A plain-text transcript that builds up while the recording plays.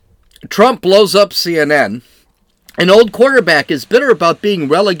Trump blows up CNN. An old quarterback is bitter about being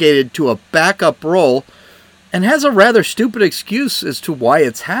relegated to a backup role and has a rather stupid excuse as to why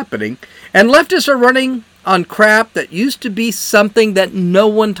it's happening. And leftists are running on crap that used to be something that no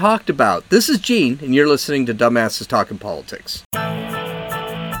one talked about. This is Gene, and you're listening to Dumbasses Talking Politics.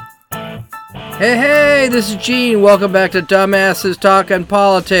 Hey, this is Gene. Welcome back to Dumbasses Talking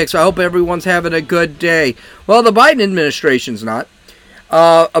Politics. I hope everyone's having a good day. Well, the Biden administration's not.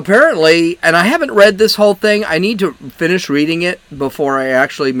 Apparently, and I haven't read this whole thing. I need to finish reading it before I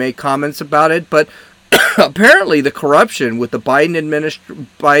actually make comments about it. But apparently the corruption with the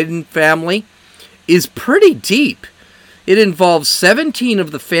Biden family is pretty deep. It involves 17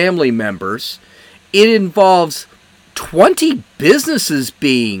 of the family members. It involves 20 businesses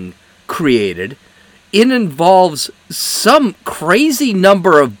being created. It involves some crazy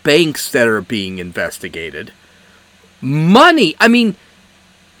number of banks that are being investigated. Money. I mean,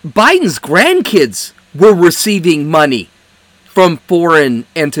 Biden's grandkids were receiving money from foreign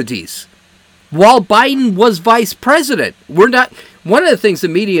entities while Biden was vice president. One of the things the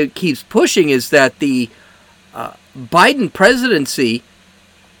media keeps pushing is that the Biden presidency,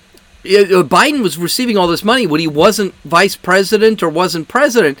 Biden was receiving all this money when he wasn't vice president or wasn't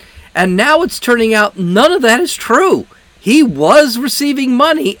president. And now it's turning out none of that is true. He was receiving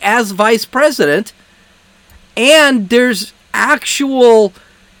money as vice president. And there's actual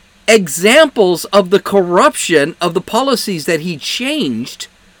examples of the corruption of the policies that he changed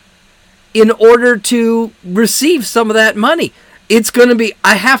in order to receive some of that money. It's going to be,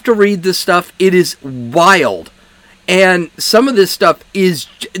 I have to read this stuff. It is wild. And some of this stuff is,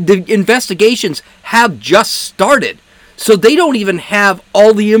 the investigations have just started. So they don't even have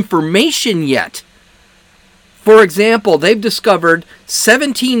all the information yet. For example, they've discovered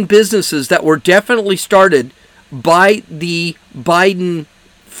 17 businesses that were definitely started by the Biden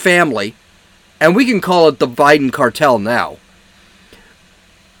family. And we can call it the Biden cartel now.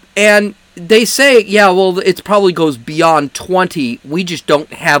 And they say, yeah, well, it probably goes beyond 20. We just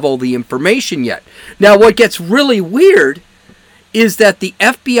don't have all the information yet. Now, what gets really weird is that the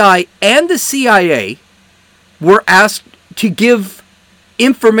FBI and the CIA were asked to give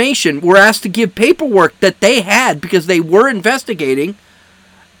information, were asked to give paperwork that they had because they were investigating,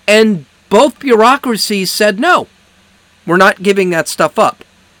 and both bureaucracies said, no, we're not giving that stuff up.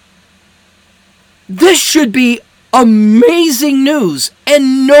 This should be amazing news,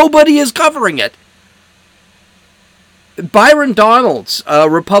 and nobody is covering it. Byron Donalds, a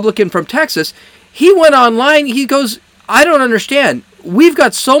Republican from Texas, he went online, he goes, I don't understand. We've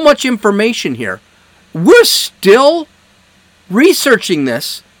got so much information here. We're still researching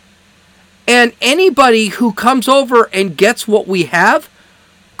this, and anybody who comes over and gets what we have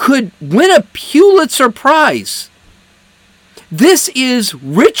could win a Pulitzer Prize. This is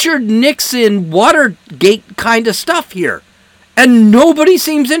Richard Nixon Watergate kind of stuff here, and nobody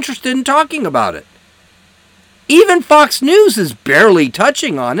seems interested in talking about it. Even Fox News is barely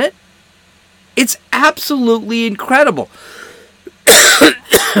touching on it. It's absolutely incredible.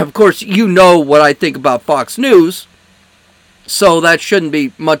 Of course, you know what I think about Fox News, so that shouldn't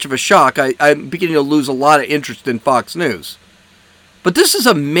be much of a shock. I'm beginning to lose a lot of interest in Fox News. But this is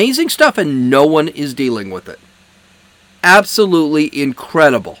amazing stuff, and no one is dealing with it. Absolutely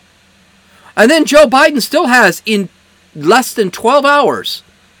incredible. And then Joe Biden still has, in less than 12 hours,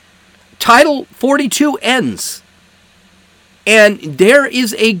 Title 42 ends. And there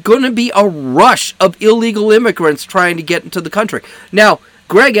is going to be a rush of illegal immigrants trying to get into the country. Now,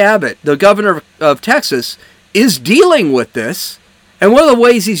 Greg Abbott, the governor of Texas, is dealing with this. And one of the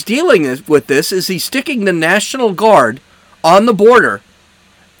ways he's dealing with this is he's sticking the National Guard on the border.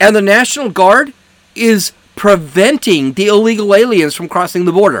 And the National Guard is preventing the illegal aliens from crossing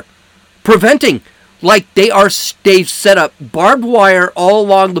the border. Preventing. Like they've set up barbed wire all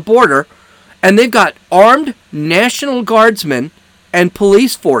along the border. And they've got armed National Guardsmen and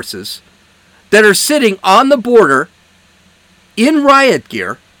police forces that are sitting on the border in riot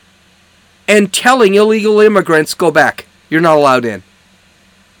gear and telling illegal immigrants, go back. You're not allowed in.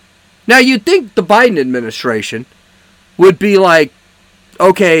 Now, you'd think the Biden administration would be like,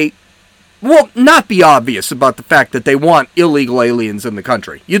 okay, well, not be obvious about the fact that they want illegal aliens in the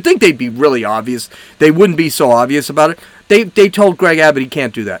country. You'd think they'd be really obvious. They wouldn't be so obvious about it. They told Greg Abbott he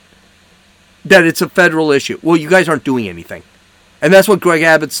can't do that. That it's a federal issue. Well, you guys aren't doing anything. And that's what Greg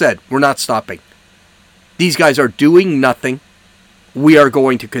Abbott said. We're not stopping. These guys are doing nothing. We are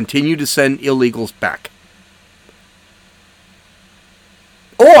going to continue to send illegals back.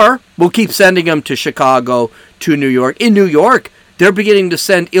 Or we'll keep sending them to Chicago, to New York. In New York, they're beginning to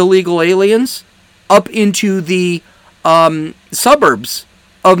send illegal aliens up into the suburbs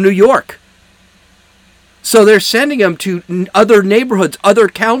of New York. So they're sending them to other neighborhoods, other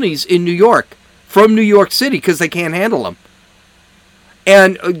counties in New York from New York City because they can't handle them.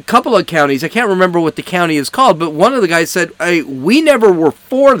 And a couple of counties, I can't remember what the county is called, but one of the guys said, hey, we never were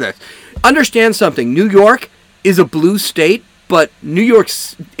for this. Understand something. New York is a blue state, but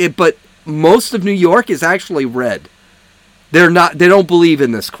but most of New York is actually red. They don't believe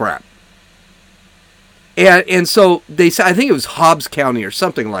in this crap. And so they said, I think it was Hobbs County or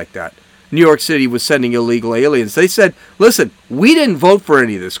something like that. New York City was sending illegal aliens. They said, listen, we didn't vote for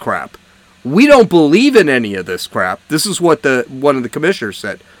any of this crap. We don't believe in any of this crap. This is what one of the commissioners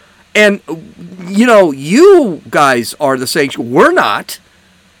said. And, you guys are the sanction. We're not.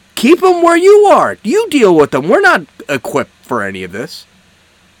 Keep them where you are. You deal with them. We're not equipped for any of this.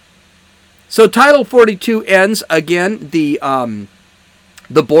 So Title 42 ends. Again, the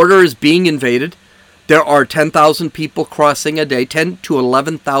border is being invaded. There are 10,000 people crossing a day. 10 to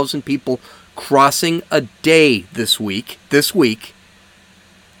 11,000 people crossing a day this week.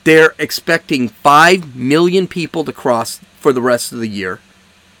 They're expecting 5 million people to cross for the rest of the year.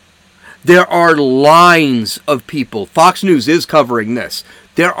 There are lines of people. Fox News is covering this.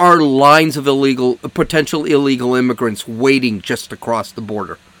 There are lines of potential illegal immigrants waiting just to cross the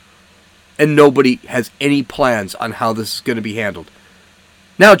border. And nobody has any plans on how this is going to be handled.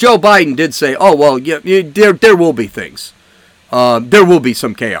 Now, Joe Biden did say, oh, well, yeah, there will be things. There will be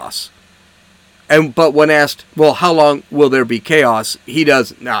some chaos. But when asked, well, how long will there be chaos? He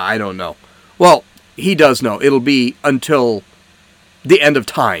does, I don't know. Well, he does know. It'll be until the end of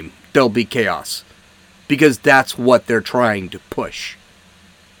time. There'll be chaos. Because that's what they're trying to push.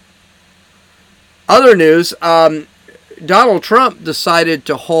 Other news, Donald Trump decided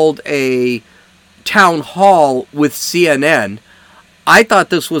to hold a town hall with CNN. I thought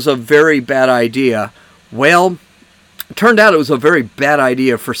this was a very bad idea. Well, it turned out it was a very bad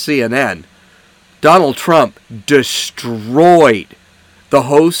idea for CNN. Donald Trump destroyed the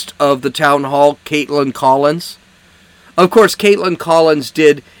host of the town hall, Caitlin Collins. Of course, Caitlin Collins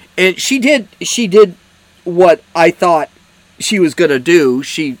did what I thought she was going to do.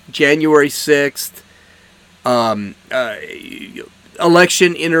 January 6th,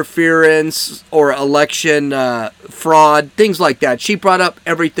 election interference or election fraud, things like that. She brought up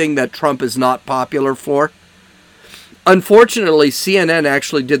everything that Trump is not popular for. Unfortunately, CNN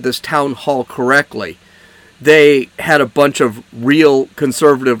actually did this town hall correctly. They had a bunch of real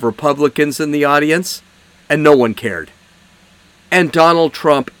conservative Republicans in the audience, and no one cared. And Donald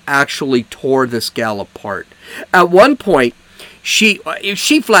Trump actually tore this gal apart. At one point, she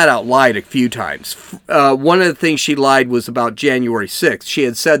flat out lied a few times. One of the things she lied was about January 6th. She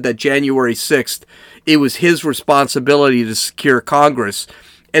had said that January 6th, it was his responsibility to secure Congress,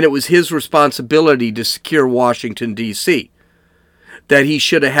 and it was his responsibility to secure Washington, D.C. That he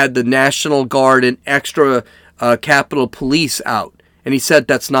should have had the National Guard and extra Capitol Police out. And he said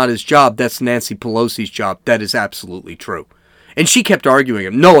that's not his job. That's Nancy Pelosi's job. That is absolutely true. And she kept arguing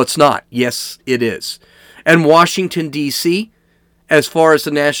him. No, it's not. Yes, it is. And Washington, D.C., as far as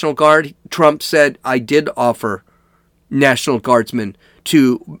the National Guard, Trump said, I did offer National Guardsmen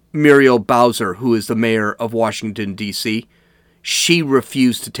to Muriel Bowser, who is the mayor of Washington, D.C., she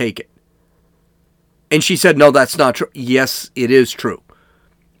refused to take it. And she said, no, that's not true. Yes, it is true.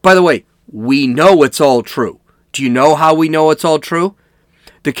 By the way, we know it's all true. Do you know how we know it's all true?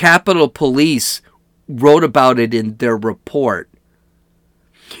 The Capitol Police wrote about it in their report.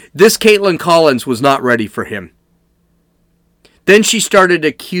 This Caitlin Collins was not ready for him. Then she started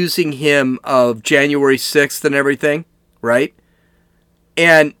accusing him of January 6th and everything, right?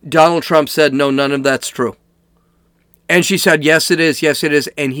 And Donald Trump said, no, none of that's true. And she said, yes, it is. Yes, it is.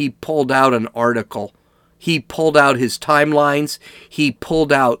 And he pulled out an article. He pulled out his timelines. He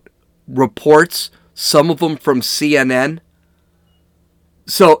pulled out reports, some of them from CNN.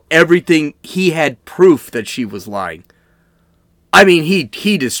 So everything, he had proof that she was lying. I mean,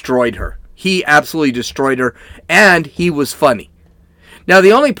 he destroyed her. He absolutely destroyed her. And he was funny. Now,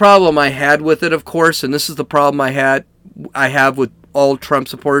 the only problem I had with it, of course, and this is the problem I have with all Trump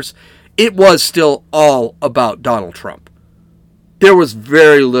supporters, it was still all about Donald Trump. There was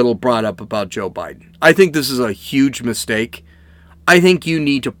very little brought up about Joe Biden. I think this is a huge mistake. I think you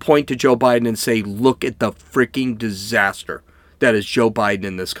need to point to Joe Biden and say, look at the freaking disaster that is Joe Biden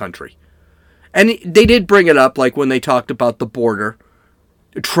in this country. And they did bring it up, like when they talked about the border.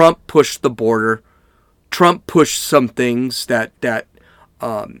 Trump pushed the border. Trump pushed some things that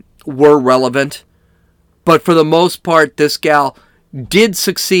were relevant. But for the most part, this gal did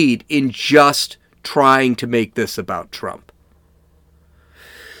succeed in just trying to make this about Trump.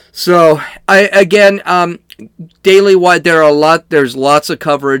 So, Daily Wire, there's lots of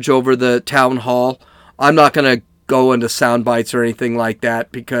coverage over the town hall. I'm not going to go into sound bites or anything like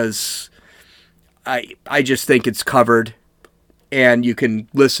that because I just think it's covered and you can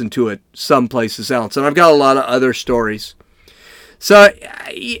listen to it someplace else. And I've got a lot of other stories. So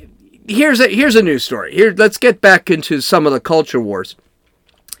here's a news story. Here, let's get back into some of the culture wars.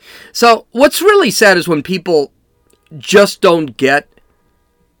 So what's really sad is when people just don't get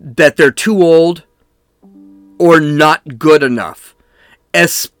that they're too old or not good enough,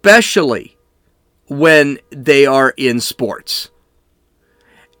 especially when they are in sports.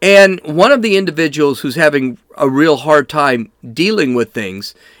 And one of the individuals who's having a real hard time dealing with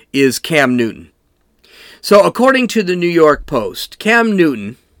things is Cam Newton. So according to the New York Post, Cam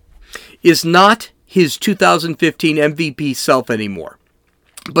Newton is not his 2015 MVP self anymore.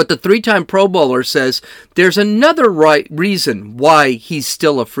 But the three-time Pro Bowler says there's another reason why he's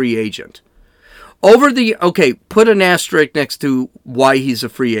still a free agent. Put an asterisk next to why he's a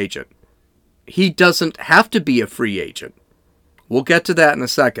free agent. He doesn't have to be a free agent. We'll get to that in a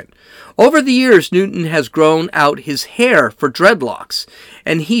second. Over the years, Newton has grown out his hair for dreadlocks,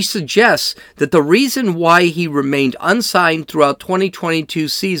 and he suggests that the reason why he remained unsigned throughout 2022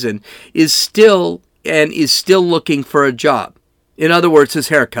 season is still looking for a job. In other words, his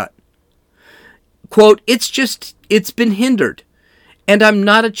haircut. Quote, it's been hindered, and I'm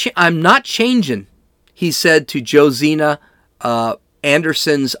not changing, he said to Josina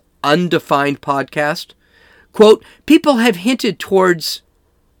Anderson's Undefined podcast. Quote, people have hinted towards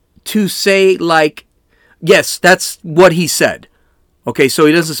to say like, yes, that's what he said. Okay, so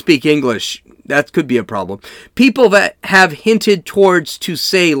he doesn't speak English. That could be a problem. People that have hinted towards to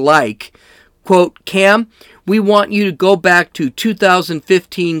say like, quote, Cam, we want you to go back to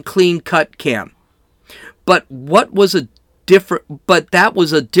 2015 clean cut Cam. But that was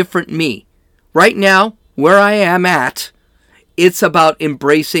a different me. Right now, where I am at, it's about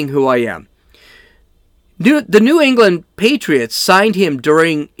embracing who I am. The New England Patriots signed him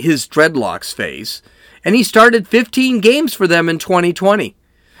during his dreadlocks phase, and he started 15 games for them in 2020.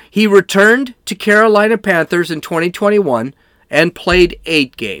 He returned to Carolina Panthers in 2021 and played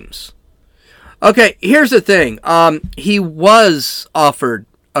 8 games. Okay, here's the thing. He was offered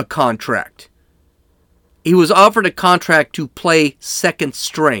a contract. He was offered a contract to play second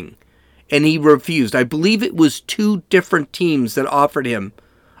string, and he refused. I believe it was 2 different teams that offered him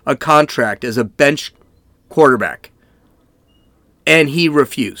a contract as a bench quarterback, and he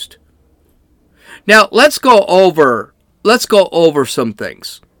refused. Now let's go over some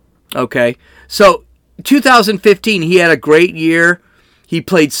things. Okay, so 2015 he had a great year. He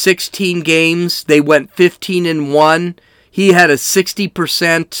played 16 games. They went 15-1. He had a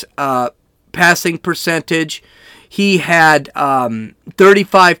 60% passing percentage. He had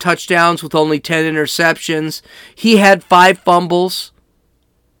 35 touchdowns with only 10 interceptions. He had 5 fumbles.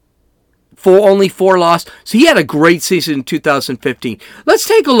 Only 4 lost. So he had a great season in 2015. Let's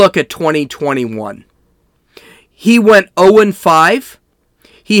take a look at 2021. He went 0-5.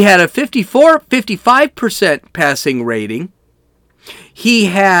 He had a 55% passing rating. He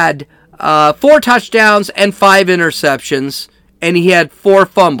had 4 touchdowns and 5 interceptions, and he had 4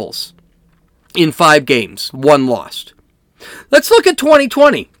 fumbles in 5 games, 1 lost. Let's look at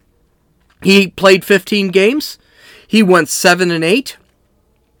 2020. He played 15 games. He went 7-8.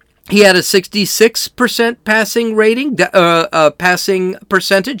 He had a 66% passing rating, passing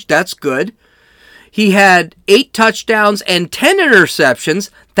percentage. That's good. He had 8 touchdowns and 10 interceptions.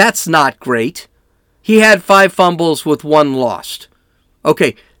 That's not great. He had 5 fumbles with 1 lost.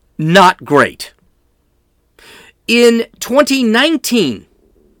 Okay, not great. In 2019,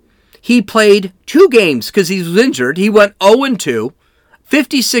 he played 2 games because he was injured. He went 0-2,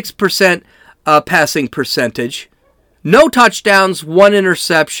 56% passing percentage, no touchdowns, 1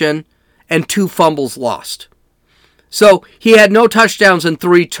 interception, and 2 fumbles lost. So he had no touchdowns and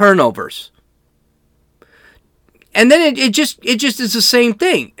 3 turnovers. And then it just is the same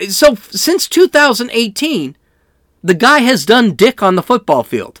thing. So since 2018, the guy has done dick on the football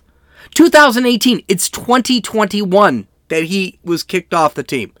field. 2018, it's 2021 that he was kicked off the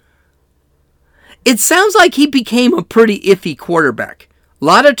team. It sounds like he became a pretty iffy quarterback. A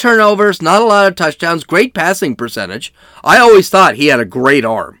lot of turnovers, not a lot of touchdowns, great passing percentage. I always thought he had a great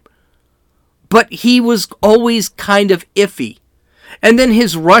arm. But he was always kind of iffy. And then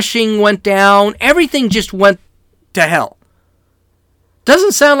his rushing went down. Everything just went to hell.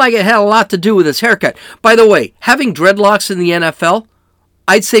 Doesn't sound like it had a lot to do with his haircut. By the way, having dreadlocks in the NFL,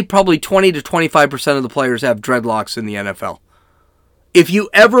 I'd say probably 20 to 25% of the players have dreadlocks in the NFL. If you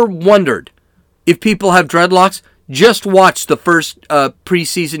ever wondered if people have dreadlocks, just watch the first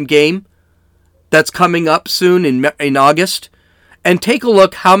preseason game that's coming up soon in August, and take a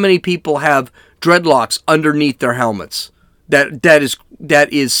look how many people have dreadlocks underneath their helmets that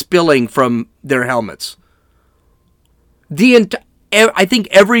is spilling from their helmets. I think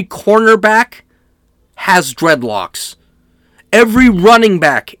every cornerback has dreadlocks. Every running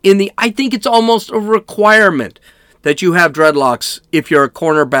back I think it's almost a requirement that you have dreadlocks if you're a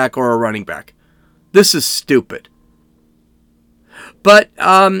cornerback or a running back. This is stupid. But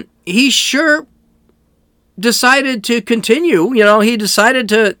he sure decided to continue. He decided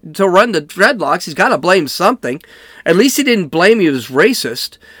to run the dreadlocks. He's got to blame something. At least he didn't blame he was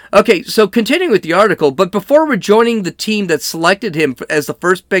racist. Okay, so continuing with the article, but before rejoining the team that selected him as the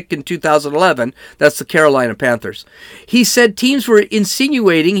first pick in 2011, that's the Carolina Panthers, he said teams were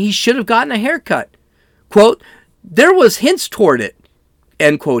insinuating he should have gotten a haircut. Quote, there was hints toward it,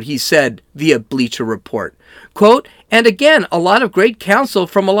 end quote, he said via Bleacher Report. Quote, and again, a lot of great counsel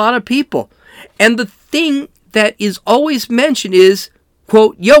from a lot of people. And the thing that is always mentioned is,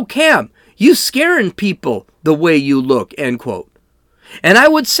 quote, yo, Cam, you scaring people the way you look, end quote. And I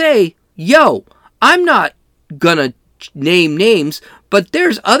would say, yo, I'm not gonna name names, but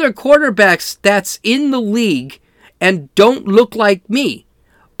there's other quarterbacks that's in the league and don't look like me,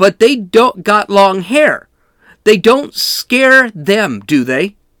 but they don't got long hair. They don't scare them, do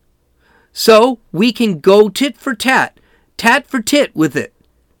they? So we can go tit for tat for tit with it.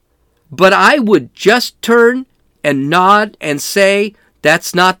 But I would just turn and nod and say,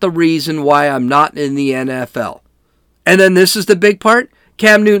 that's not the reason why I'm not in the NFL. And then this is the big part.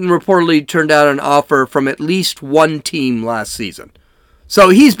 Cam Newton reportedly turned out an offer from at least one team last season. So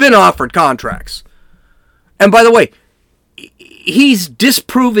he's been offered contracts. And by the way, he's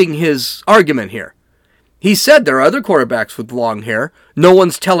disproving his argument here. He said there are other quarterbacks with long hair. No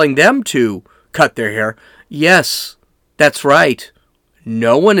one's telling them to cut their hair. Yes, that's right.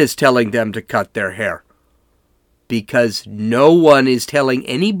 No one is telling them to cut their hair. Because no one is telling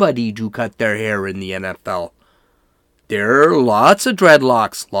anybody to cut their hair in the NFL. There are lots of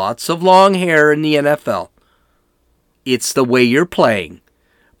dreadlocks, lots of long hair in the NFL. It's the way you're playing.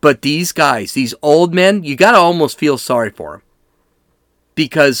 But these guys, these old men, you got to almost feel sorry for them.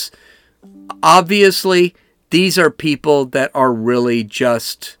 Because obviously, these are people that are really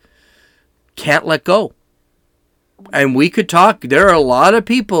just can't let go. And we could talk. There are a lot of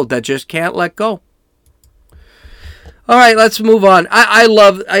people that just can't let go. All right, let's move on. I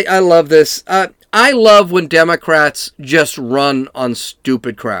love this. I love when Democrats just run on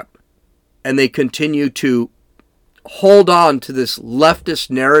stupid crap. And they continue to hold on to this leftist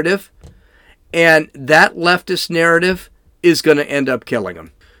narrative. And that leftist narrative is going to end up killing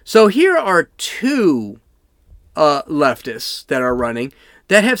them. So here are two leftists that are running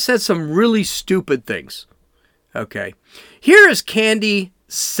that have said some really stupid things. Okay. Here is Candy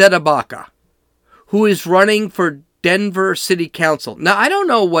Sedabaka, who is running for Denver City Council. Now, I don't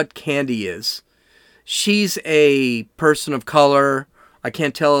know what Candy is. She's a person of color. I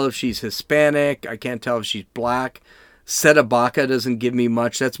can't tell if she's Hispanic. I can't tell if she's black. Sedabaka doesn't give me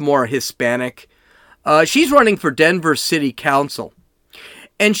much. That's more Hispanic. She's running for Denver City Council.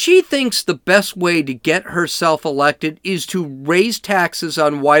 And she thinks the best way to get herself elected is to raise taxes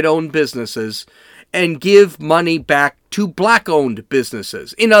on white-owned businesses and give money back to black-owned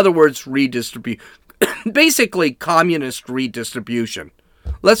businesses. In other words, redistribute. Basically, communist redistribution.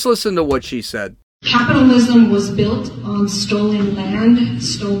 Let's listen to what she said. Capitalism was built on stolen land,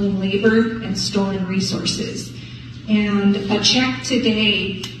 stolen labor, and stolen resources. And a check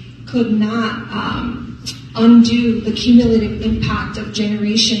today could not undo the cumulative impact of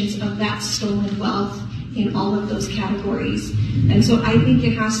generations of that stolen wealth in all of those categories. And so I think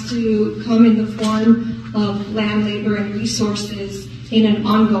it has to come in the form of land, labor, and resources in an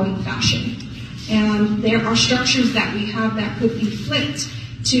ongoing fashion. And there are structures that we have that could be flipped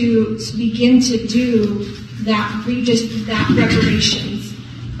to begin to do that reparations.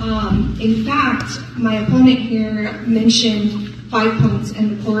 In fact, my opponent here mentioned 5 Points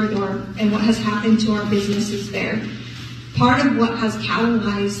and the corridor and what has happened to our businesses there. Part of what has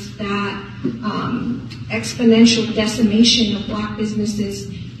catalyzed that exponential decimation of black businesses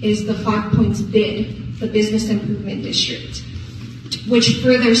is the 5 Points bid, the Business Improvement District, which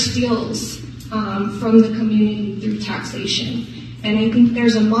further steals from the community through taxation. And I think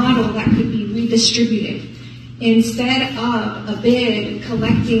there's a model that could be redistributed. Instead of a bid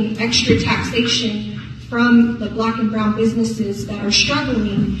collecting extra taxation from the black and brown businesses that are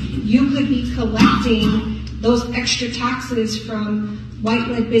struggling, you could be collecting those extra taxes from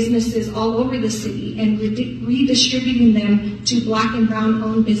white-led businesses all over the city and redistributing them to black and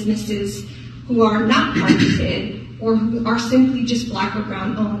brown-owned businesses who are not part of the bid or who are simply just Black or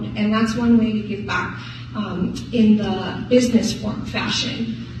brown owned. And that's one way to give back in the business form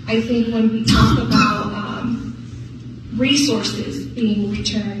fashion. I think when we talk about resources being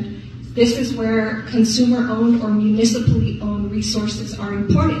returned, this is where consumer-owned or municipally owned resources are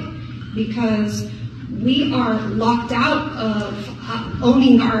important, because we are locked out of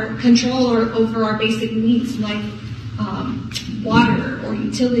owning our control over our basic needs like water or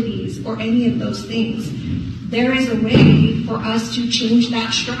utilities or any of those things. There is a way for us to change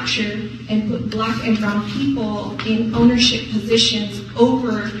that structure and put Black and brown people in ownership positions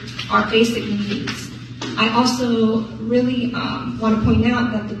over our basic needs. I also really want to point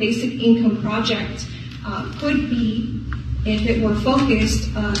out that the Basic Income Project could be, if it were focused,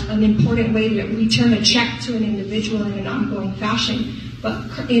 an important way to return a check to an individual in an ongoing fashion,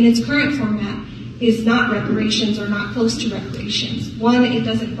 but in its current format is not reparations or not close to reparations. One, it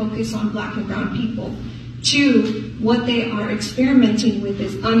doesn't focus on Black and brown people. Two, what they are experimenting with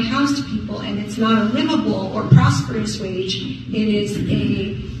is unhoused people, and it's not a livable or prosperous wage, it is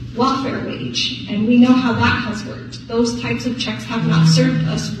a welfare wage, and we know how that has worked. Those types of checks have not served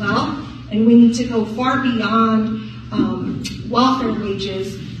us well, and we need to go far beyond welfare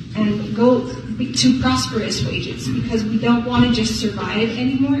wages and go to prosperous wages, because we don't want to just survive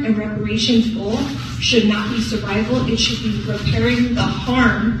anymore, and reparations goal should not be survival, it should be repairing the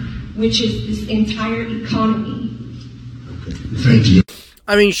harm, which is this entire economy. Thank you.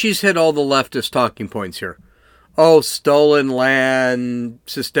 I mean, she's hit all the leftist talking points here. Oh, stolen land,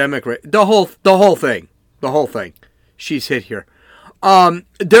 systemic, the whole thing. She's hit here.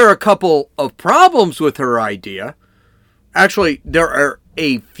 There are a couple of problems with her idea. Actually, there are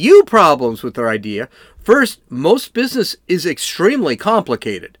a few problems with her idea. First, most business is extremely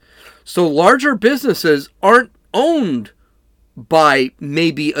complicated. So larger businesses aren't owned by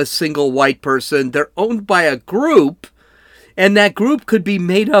maybe a single white person. They're owned by a group, and that group could be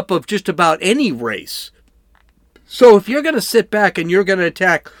made up of just about any race. So if you're going to sit back and you're going to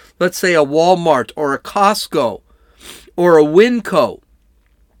attack, let's say, a Walmart or a Costco or a Winco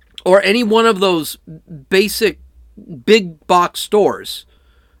or any one of those basic big box stores,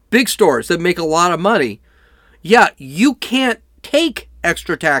 big stores that make a lot of money, yeah, you can't take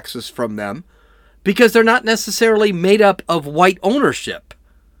extra taxes from them because they're not necessarily made up of white ownership.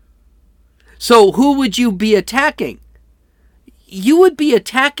 So who would you be attacking? You would be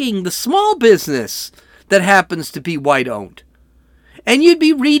attacking the small business that happens to be white owned. And you'd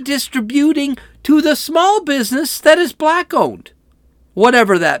be redistributing to the small business that is Black owned.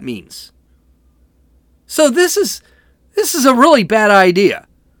 Whatever that means. So this is a really bad idea.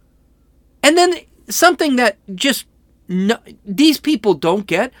 And then something that just these people don't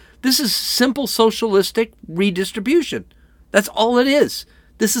get, this is simple socialistic redistribution. That's all it is.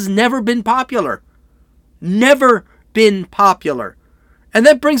 This has never been popular. Never been popular. And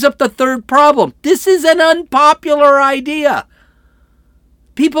that brings up the third problem. This is an unpopular idea.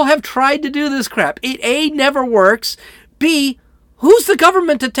 People have tried to do this crap. It A, never works. B, who's the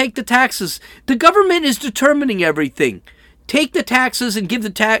government to take the taxes? The government is determining everything. Take the taxes and give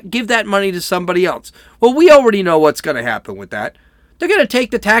that money to somebody else. Well, we already know what's going to happen with that. They're going to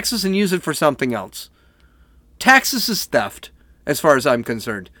take the taxes and use it for something else. Taxes is theft, as far as I'm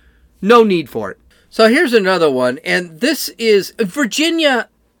concerned. No need for it. So here's another one, and this is, Virginia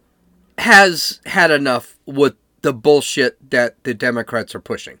has had enough with the bullshit that the Democrats are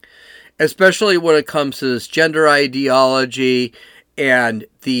pushing, especially when it comes to this gender ideology and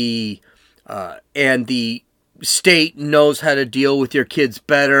the state knows how to deal with your kids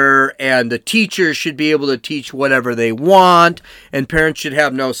better, and the teachers should be able to teach whatever they want, and parents should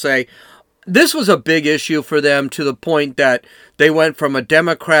have no say. This was a big issue for them, to the point that they went from a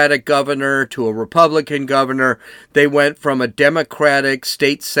Democratic governor to a Republican governor. They went from a Democratic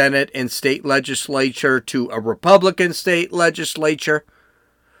state Senate and state legislature to a Republican state legislature.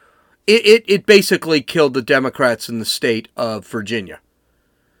 It basically killed the Democrats in the state of Virginia.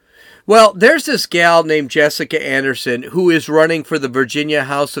 Well, there's this gal named Jessica Anderson who is running for the Virginia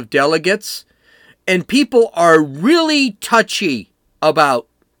House of Delegates, and people are really touchy about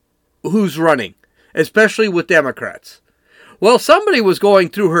who's running, especially with Democrats. Well, somebody was going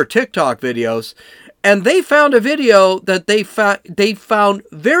through her TikTok videos, and they found a video that they found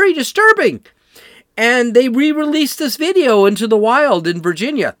very disturbing, and they re-released this video into the wild in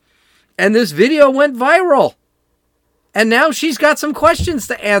Virginia, and this video went viral. And now she's got some questions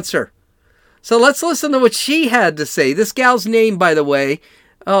to answer. So let's listen to what she had to say. This gal's name, by the way,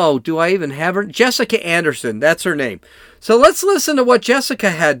 oh, do I even have her? Jessica Anderson, that's her name. So let's listen to what Jessica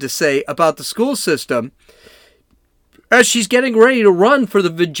had to say about the school system as she's getting ready to run for the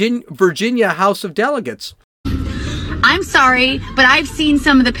Virginia House of Delegates. I'm sorry, but I've seen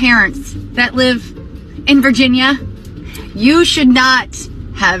some of the parents that live in Virginia. You should not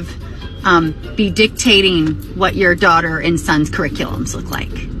have be dictating what your daughter and son's curriculums look like.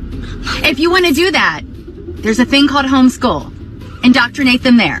 If you want to do that, there's a thing called homeschool. Indoctrinate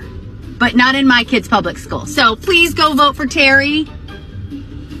them there, but not in my kid's public school. So please go vote for Terry.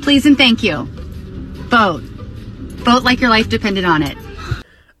 Please and thank you. Vote. Vote like your life depended on it.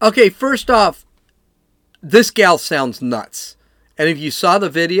 Okay, first off, this gal sounds nuts. And if you saw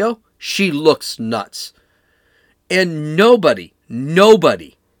the video, she looks nuts. And nobody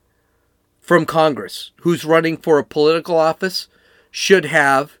from Congress who's running for a political office should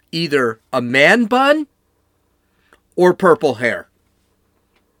have either a man bun or purple hair.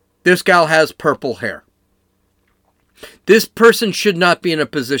 This gal has purple hair. This person should not be in a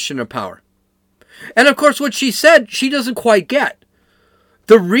position of power. And of course, what she said, she doesn't quite get.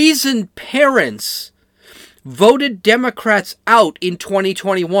 The reason parents voted Democrats out in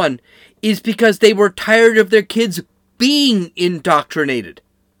 2021 is because they were tired of their kids being indoctrinated.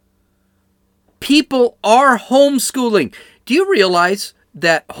 People are homeschooling. Do you realize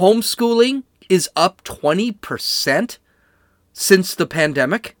that homeschooling is up 20% since the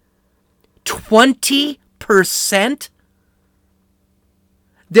pandemic? 20%?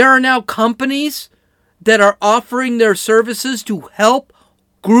 There are now companies that are offering their services to help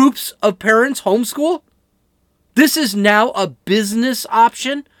groups of parents homeschool. This is now a business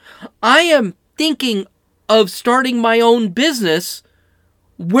option. I am thinking of starting my own business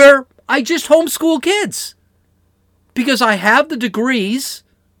where I just homeschool kids. Because I have the degrees.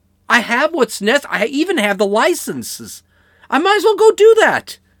 I have what's necessary. I even have the licenses. I might as well go do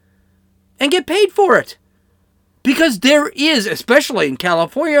that and get paid for it. Because there is, especially in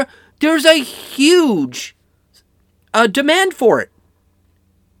California, there's a huge demand for it.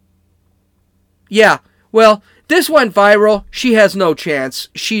 Yeah, well, this went viral. She has no chance.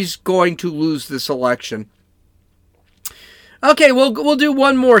 She's going to lose this election. Okay, we'll do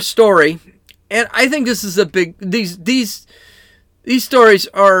one more story. And I think this is a big... These stories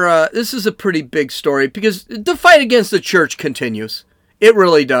are... this is a pretty big story because the fight against the church continues. It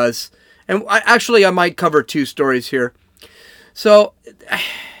really does. And I might cover two stories here. So,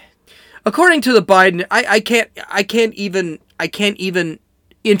 according to the Biden, I can't even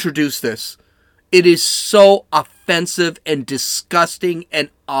introduce this. It is so offensive and disgusting and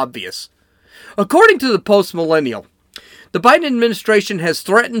obvious. According to the Post Millennial, the Biden administration has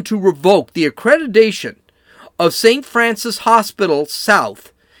threatened to revoke the accreditation of St. Francis Hospital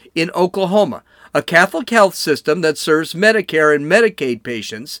South in Oklahoma, a Catholic health system that serves Medicare and Medicaid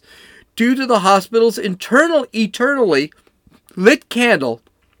patients, due to the hospital's eternally lit candle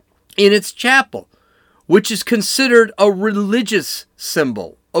in its chapel, which is considered a religious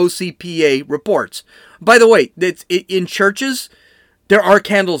symbol, OCPA reports. By the way, in churches, there are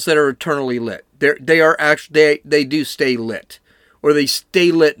candles that are eternally lit. They do stay lit, or they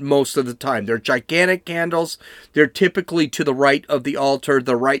stay lit most of the time. They're gigantic candles. They're typically to the right of the altar,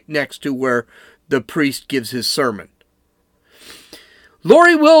 the right next to where the priest gives his sermon.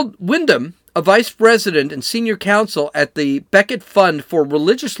 Lori Wyndham, a vice president and senior counsel at the Becket Fund for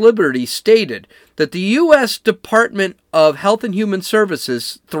Religious Liberty, stated that the U.S. Department of Health and Human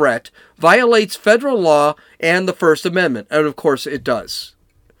Services threat violates federal law and the First Amendment. And of course it does.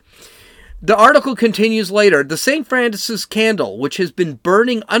 The article continues later. The St. Francis candle, which has been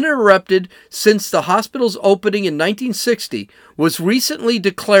burning uninterrupted since the hospital's opening in 1960, was recently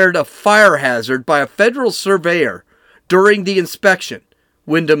declared a fire hazard by a federal surveyor during the inspection,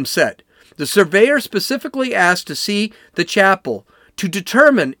 Wyndham said. The surveyor specifically asked to see the chapel to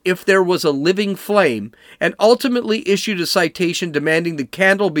determine if there was a living flame and ultimately issued a citation demanding the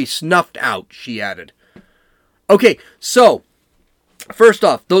candle be snuffed out, she added. Okay, so first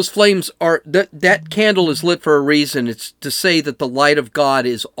off, those flames are, that candle is lit for a reason. It's to say that the light of God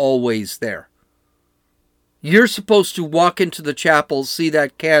is always there. You're supposed to walk into the chapel, see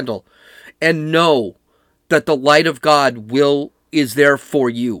that candle, and know that the light of God is there for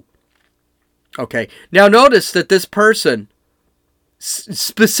you. Okay, now notice that this person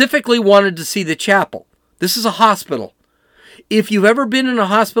specifically wanted to see the chapel. This is a hospital. If you've ever been in a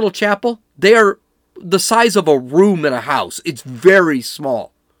hospital chapel, they are the size of a room in a house. It's very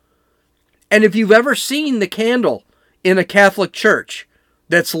small. And if you've ever seen the candle in a Catholic church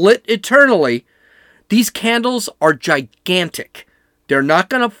that's lit eternally, these candles are gigantic. They're not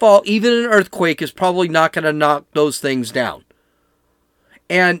going to fall. Even an earthquake is probably not going to knock those things down.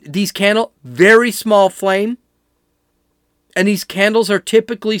 And these candles, very small flame. And these candles are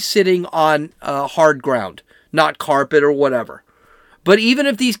typically sitting on hard ground, not carpet or whatever. But even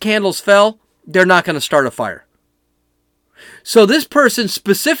if these candles fell, they're not going to start a fire. So this person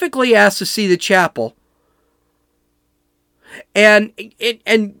specifically asked to see the chapel. And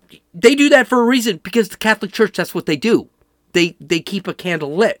they do that for a reason, because the Catholic Church, that's what they do. They keep a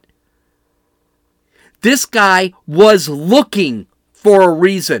candle lit. This guy was looking for a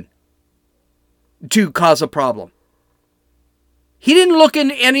reason to cause a problem. He didn't look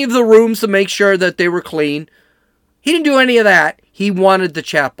in any of the rooms to make sure that they were clean. He didn't do any of that. He wanted the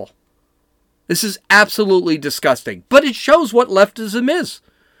chapel. This is absolutely disgusting. But it shows what leftism is.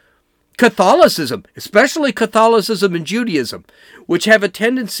 Catholicism, especially Catholicism and Judaism, which have a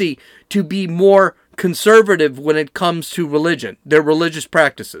tendency to be more conservative when it comes to religion, their religious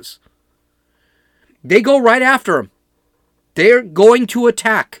practices. They go right after him. They're going to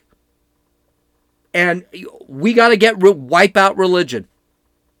attack. And we got to wipe out religion.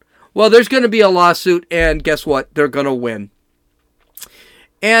 Well, there's going to be a lawsuit, and guess what? They're going to win.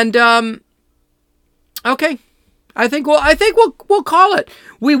 And okay, I think we'll call it.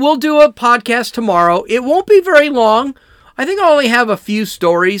 We will do a podcast tomorrow. It won't be very long. I think I'll only have a few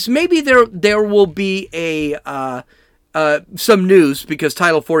stories. Maybe there will be some news because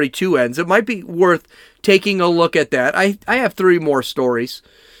Title 42 ends. It might be worth taking a look at that. I have 3 more stories.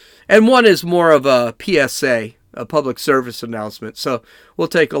 And one is more of a PSA, a public service announcement. So we'll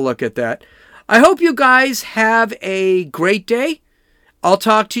take a look at that. I hope you guys have a great day. I'll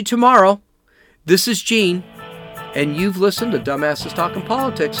talk to you tomorrow. This is Gene, and you've listened to Dumbasses Talking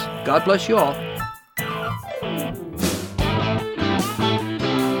Politics. God bless you all.